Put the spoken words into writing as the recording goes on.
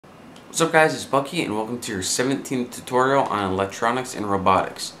What's up guys, it's Bucky and welcome to your 17th tutorial on electronics and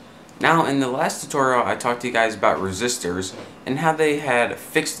robotics. Now in the last tutorial I talked to you guys about resistors and how they had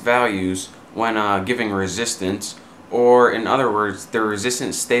fixed values when giving resistance, or in other words their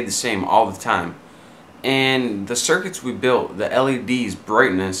resistance stayed the same all the time. And the circuits we built, the LED's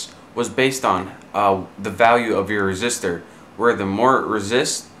brightness was based on the value of your resistor, where the more it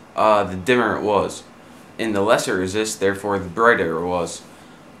resists, the dimmer it was, and the less it resists, therefore the brighter it was.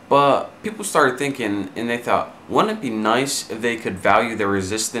 But people started thinking and they thought, wouldn't it be nice if they could value the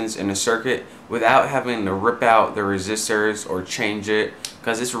resistance in a circuit without having to rip out the resistors or change it,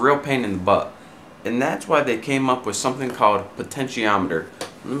 because it's a real pain in the butt. And that's why they came up with something called potentiometer.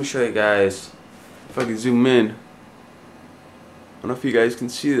 Let me show you guys if I can zoom in. I don't know if you guys can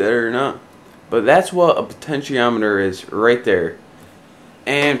see that or not, but that's what a potentiometer is right there.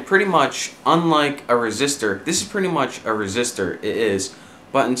 And pretty much unlike a resistor, this is pretty much a resistor, it is.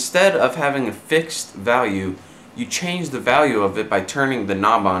 But instead of having a fixed value, you change the value of it by turning the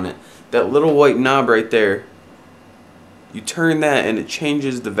knob on it. That little white knob right there, you turn that and it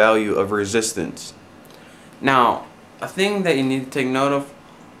changes the value of resistance. Now, a thing that you need to take note of,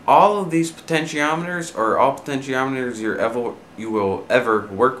 all of these potentiometers, or all potentiometers you will ever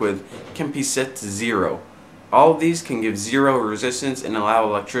work with, can be set to 0. All of these can give 0 resistance and allow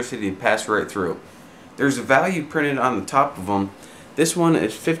electricity to pass right through. There's a value printed on the top of them. This one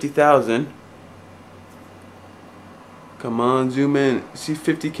is 50,000. Come on, zoom in. See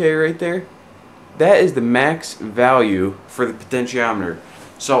 50K right there? That is the max value for the potentiometer.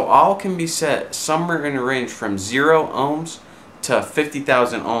 So all can be set somewhere in a range from 0 ohms to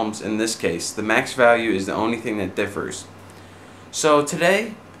 50,000 ohms in this case. The max value is the only thing that differs. So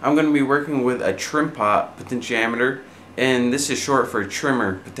today I'm going to be working with a trim pot potentiometer, and this is short for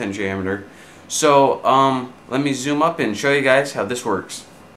trimmer potentiometer. So let me zoom up and show you guys how this works.